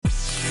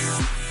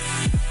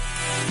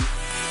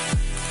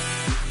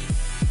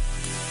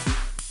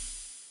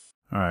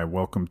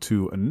welcome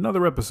to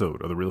another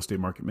episode of the Real Estate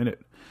Market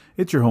Minute.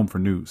 It's your home for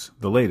news,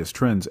 the latest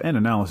trends and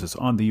analysis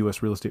on the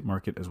U.S. real estate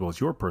market, as well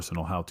as your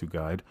personal how-to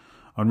guide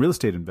on real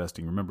estate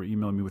investing. Remember,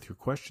 email me with your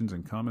questions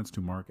and comments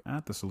to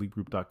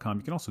mark@thesaleegroup.com.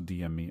 You can also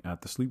DM me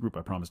at the Saleeg Group.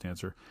 I promise to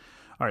answer.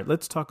 All right,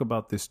 let's talk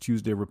about this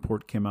Tuesday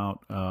report came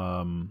out.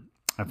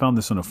 I found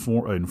this in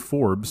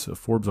Forbes, a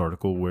Forbes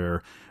article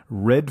where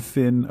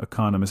Redfin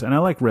economists, and I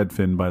like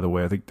Redfin, by the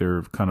way. I think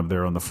they're kind of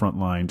there on the front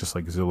line, just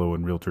like Zillow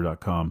and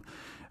Realtor.com.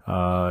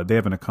 They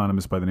have an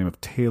economist by the name of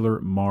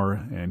Taylor Marr,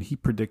 and he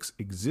predicts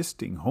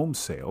existing home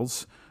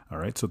sales. All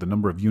right, so the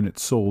number of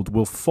units sold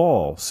will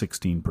fall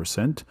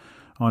 16%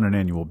 on an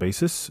annual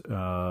basis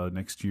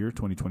next year,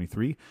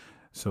 2023.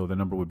 So the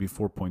number would be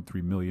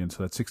 4.3 million.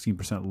 So that's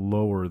 16%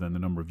 lower than the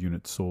number of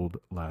units sold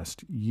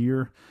last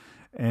year.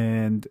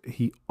 And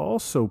he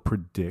also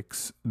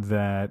predicts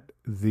that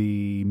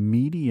the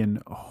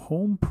median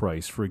home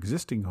price for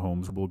existing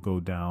homes will go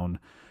down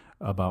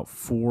about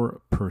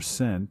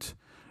 4%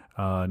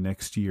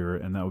 next year,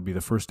 and that would be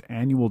the first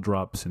annual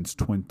drop since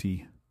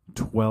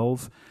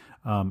 2012.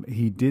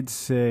 He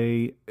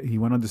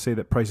went on to say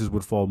that prices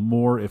would fall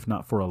more if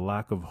not for a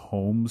lack of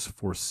homes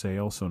for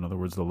sale. So in other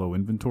words, the low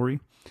inventory.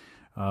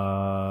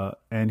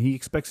 And he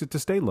expects it to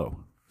stay low.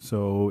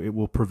 So it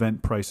will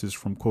prevent prices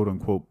from quote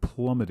unquote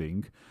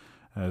plummeting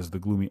as the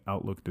gloomy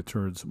outlook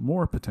deters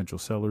more potential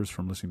sellers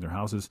from listing their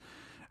houses.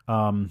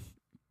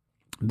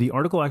 The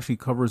article actually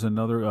covers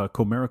another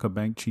Comerica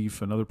Bank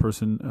chief, another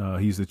person.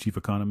 He's the chief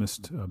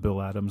economist,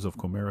 Bill Adams of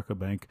Comerica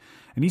Bank.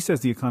 And he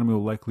says the economy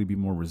will likely be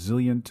more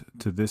resilient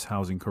to this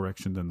housing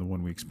correction than the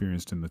one we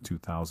experienced in the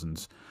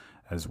 2000s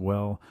as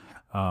well.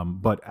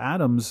 But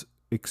Adams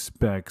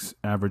expects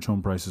average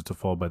home prices to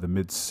fall by the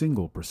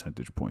mid-single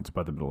percentage points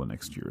by the middle of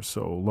next year.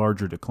 So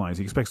larger declines.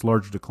 He expects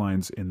larger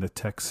declines in the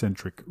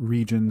tech-centric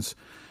regions,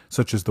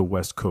 such as the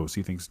West Coast.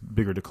 He thinks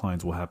bigger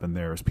declines will happen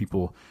there as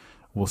people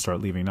will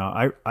start leaving.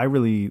 Now, I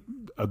really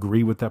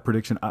agree with that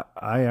prediction.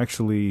 I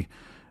actually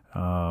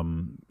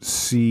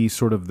see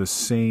sort of the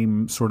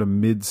same sort of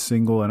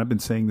mid-single, and I've been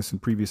saying this in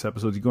previous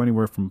episodes. You go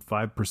anywhere from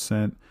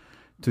 5%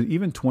 to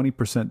even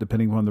 20%,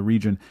 depending on the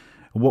region.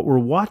 What we're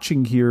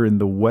watching here in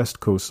the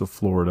west coast of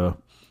Florida,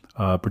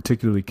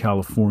 particularly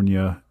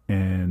California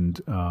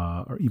and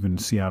or even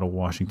Seattle,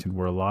 Washington,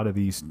 where a lot of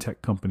these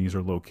tech companies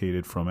are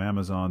located, from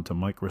Amazon to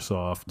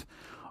Microsoft,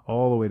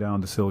 all the way down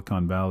to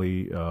Silicon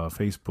Valley,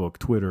 Facebook,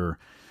 Twitter,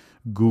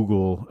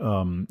 Google.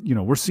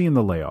 We're seeing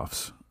the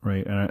layoffs,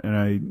 right?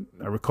 And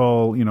I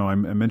recall, I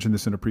mentioned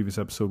this in a previous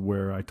episode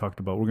where I talked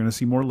about we're going to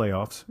see more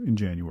layoffs in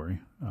January.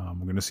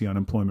 We're going to see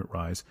unemployment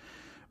rise.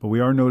 But we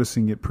are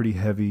noticing it pretty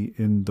heavy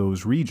in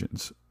those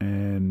regions,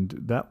 and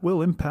that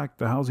will impact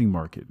the housing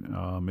market.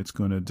 It's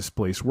going to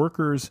displace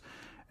workers,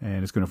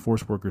 and it's going to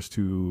force workers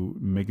to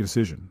make a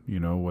decision,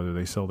 whether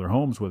they sell their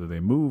homes, whether they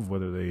move,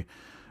 whether they,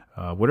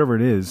 whatever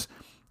it is,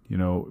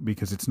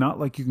 because it's not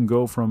like you can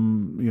go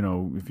from,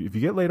 if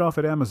you get laid off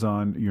at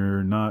Amazon,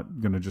 you're not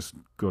going to just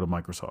go to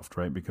Microsoft,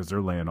 right? Because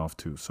they're laying off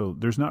too. So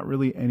there's not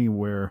really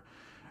anywhere.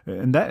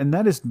 And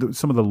that is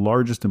some of the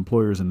largest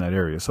employers in that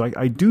area. So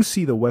I do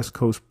see the West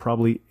Coast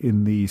probably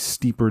in the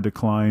steeper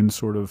decline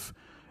sort of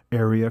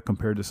area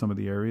compared to some of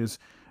the areas.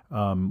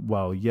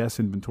 While,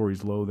 yes, inventory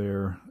is low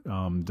there,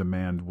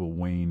 demand will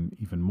wane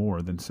even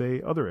more than,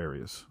 say, other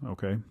areas.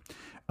 Okay.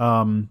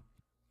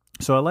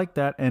 So I like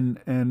that.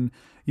 And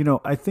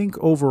I think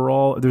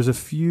overall there's a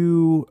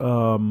few,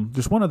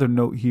 just one other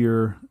note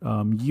here,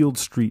 Yield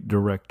Street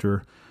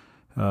director,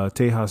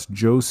 Tejas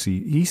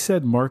Joshi, he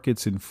said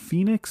markets in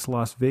Phoenix,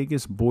 Las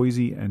Vegas,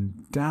 Boise,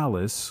 and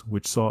Dallas,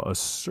 which saw a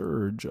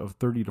surge of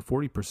 30 to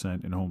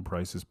 40% in home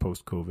prices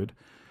post-COVID,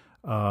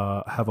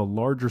 have a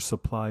larger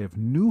supply of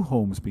new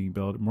homes being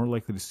built, more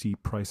likely to see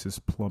prices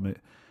plummet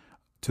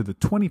to the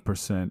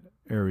 20%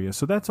 area.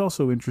 So that's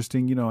also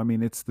interesting.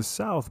 It's the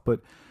South,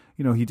 but,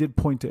 he did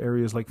point to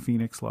areas like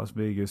Phoenix, Las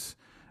Vegas,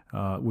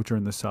 which are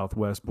in the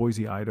Southwest,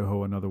 Boise,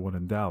 Idaho, another one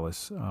in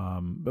Dallas.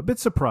 A bit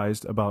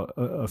surprised about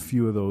a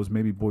few of those,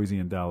 maybe Boise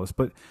and Dallas.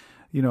 But,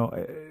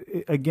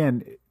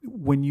 again,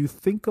 when you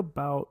think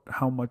about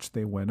how much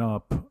they went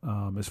up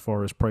as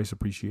far as price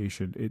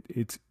appreciation,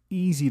 it's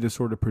easy to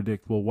sort of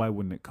predict, well, why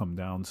wouldn't it come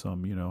down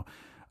some,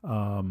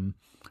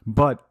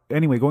 But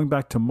anyway, going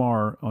back to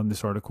Marr on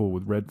this article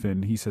with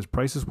Redfin, he says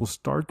prices will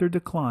start their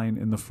decline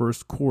in the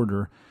first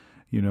quarter.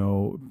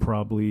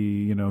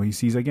 Probably, he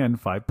sees again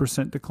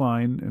 5%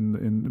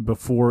 decline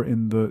before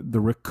the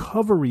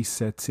recovery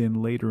sets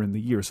in later in the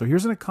year. So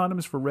here's an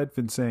economist for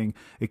Redfin saying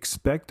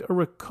expect a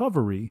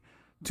recovery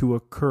to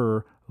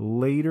occur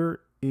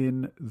later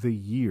in the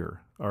year.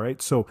 All right.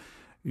 So,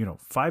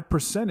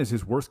 5% is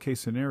his worst case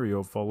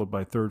scenario, followed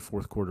by third,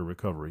 fourth quarter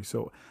recovery.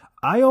 So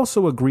I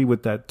also agree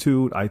with that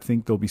too. I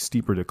think there'll be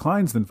steeper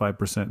declines than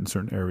 5% in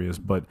certain areas,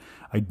 but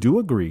I do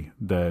agree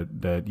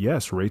that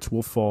yes, rates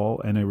will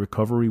fall and a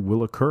recovery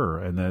will occur,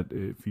 and that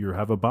if you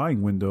have a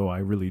buying window, I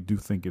really do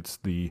think it's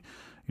the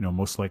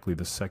most likely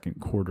the second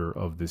quarter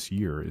of this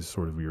year is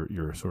sort of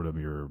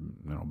your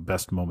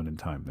best moment in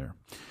time there.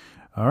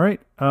 All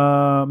right.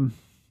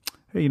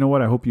 Hey, you know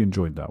what? I hope you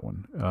enjoyed that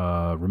one.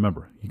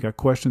 Remember, you got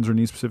questions or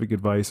need specific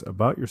advice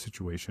about your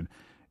situation,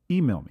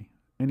 email me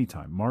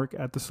anytime,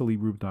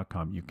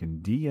 mark@thesalibgroup.com. You can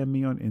DM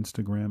me on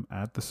Instagram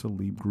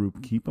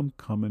 @thesalibgroup. Keep them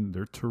coming.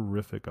 They're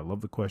terrific. I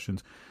love the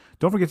questions.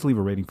 Don't forget to leave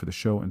a rating for the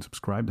show and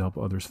subscribe to help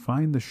others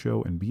find the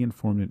show and be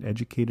informed and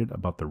educated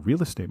about the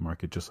real estate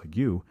market just like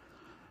you.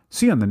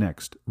 See you on the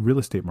next Real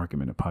Estate Market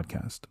Minute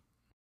podcast.